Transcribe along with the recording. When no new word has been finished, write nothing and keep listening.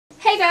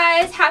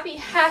guys, happy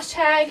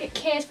hashtag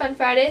Canny's Fun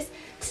Fridays.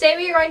 Today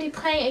we are going to be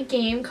playing a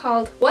game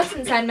called What's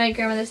Inside My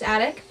Grandmother's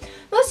Attic.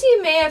 Most of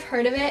you may have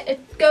heard of it.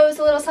 It goes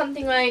a little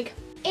something like,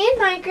 in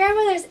my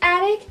grandmother's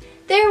attic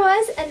there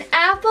was an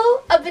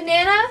apple, a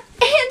banana,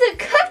 and a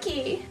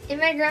cookie. In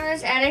my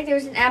grandmother's attic there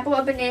was an apple,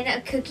 a banana,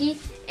 a cookie,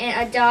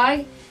 and a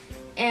dog,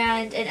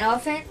 and an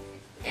elephant,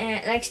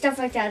 and like stuff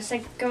like that. It's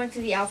like going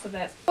through the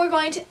alphabet. We're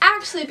going to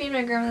actually be in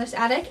my grandmother's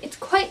attic. It's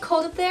quite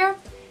cold up there,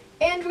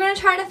 and we're going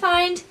to try to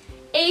find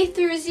A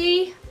through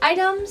Z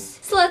items.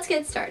 So let's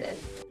get started.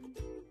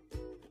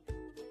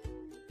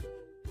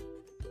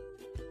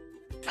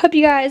 Hope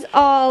you guys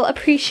all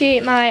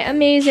appreciate my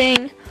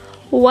amazing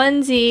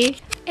onesie.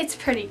 It's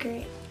pretty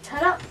great.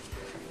 Shut up.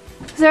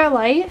 Is there a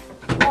light?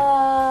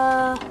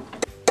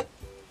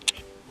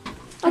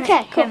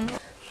 Okay, cool.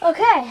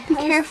 Okay. Be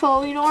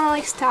careful. We don't want to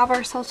like stab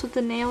ourselves with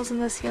the nails in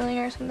the ceiling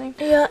or something.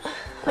 Yeah. Oh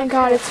my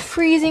god, it's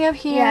freezing up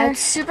here. Yeah,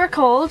 it's super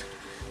cold.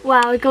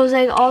 Wow, it goes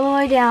like all the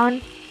way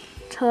down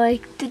to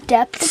like the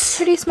depths. It's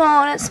pretty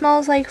small and it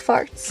smells like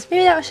farts.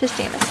 Maybe that was just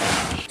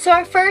Jameson. So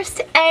our first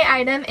A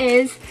item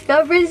is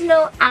the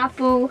original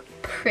Apple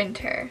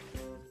printer.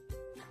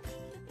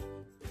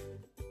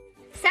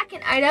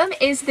 Second item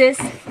is this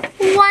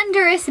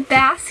wondrous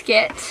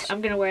basket.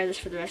 I'm gonna wear this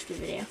for the rest of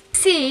the video.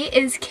 C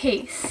is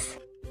case.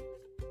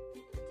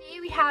 D,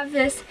 we have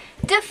this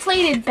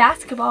deflated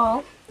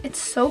basketball. It's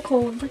so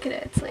cold. Look at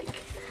it. It's like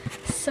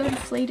so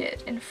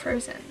deflated and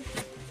frozen.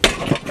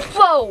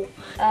 Whoa!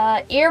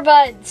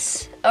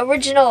 Earbuds.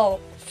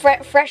 Original.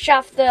 Fresh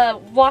off the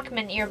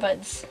Walkman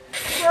earbuds.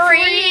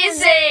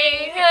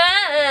 Freezing!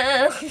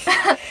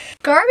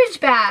 Garbage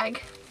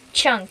bag.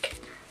 Chunk.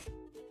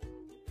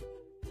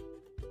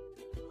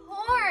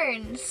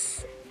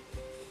 Horns.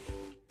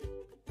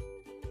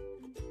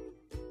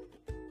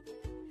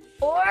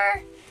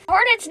 Or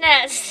hornet's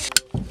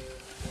nest.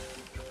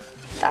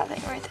 That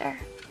thing right there.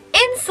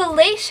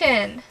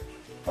 Insulation.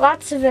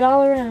 Lots of it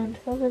all around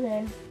over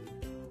there.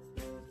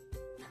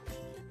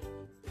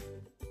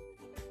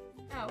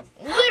 Oh.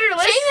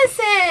 Literally.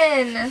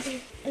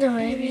 Jameson. No,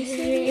 A, B, C,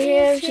 D, E,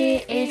 F,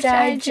 G, H,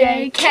 I,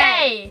 J,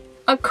 K.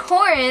 A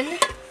corn.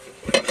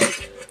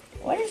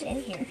 What is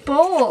in here?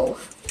 Bowl.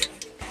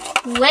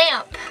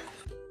 Lamp.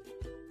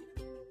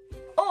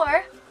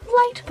 Or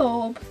light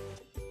bulb.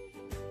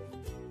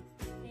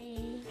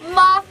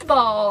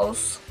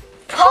 Mothballs.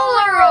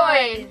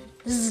 Polaroid.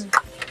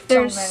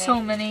 There's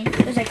so many.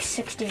 There's like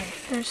 16.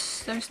 There's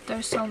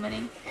so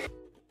many.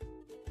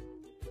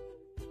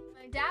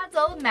 My dad's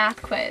old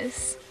math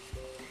quiz.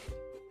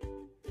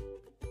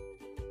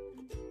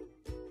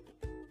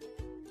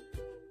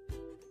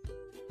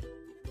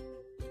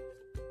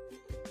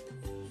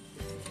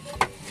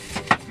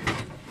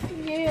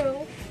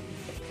 You.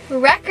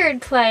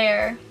 Record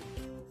player.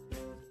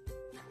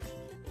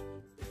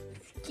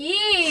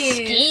 Skis.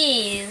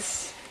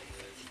 Skis.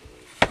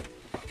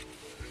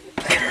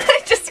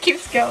 It just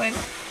keeps going.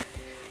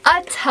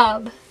 A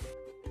tub.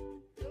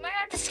 We might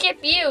have to skip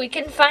you. We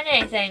couldn't find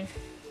anything.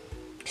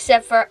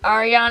 Except for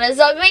Arianna's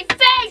ugly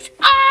face.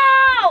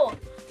 Oh!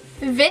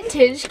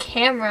 Vintage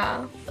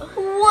camera.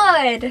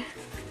 Wood.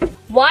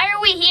 Why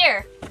are we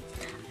here?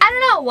 I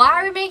don't know. Why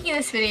are we making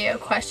this video?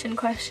 Question.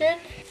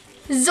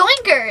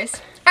 Zoinkers.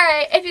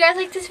 Alright, if you guys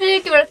like this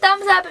video, give it a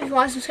thumbs up. If you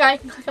want to subscribe,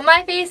 you can click on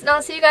my face. And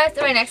I'll see you guys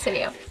in my next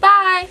video.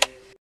 Bye.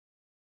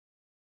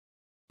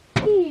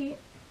 E.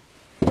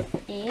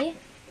 E.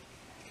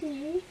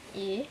 E.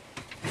 E.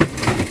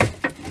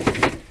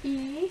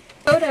 E.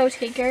 Photo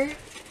taker.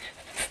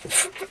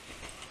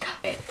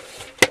 Wait.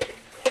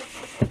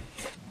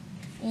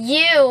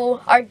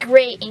 You are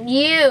great and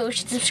you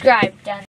should subscribe. Done.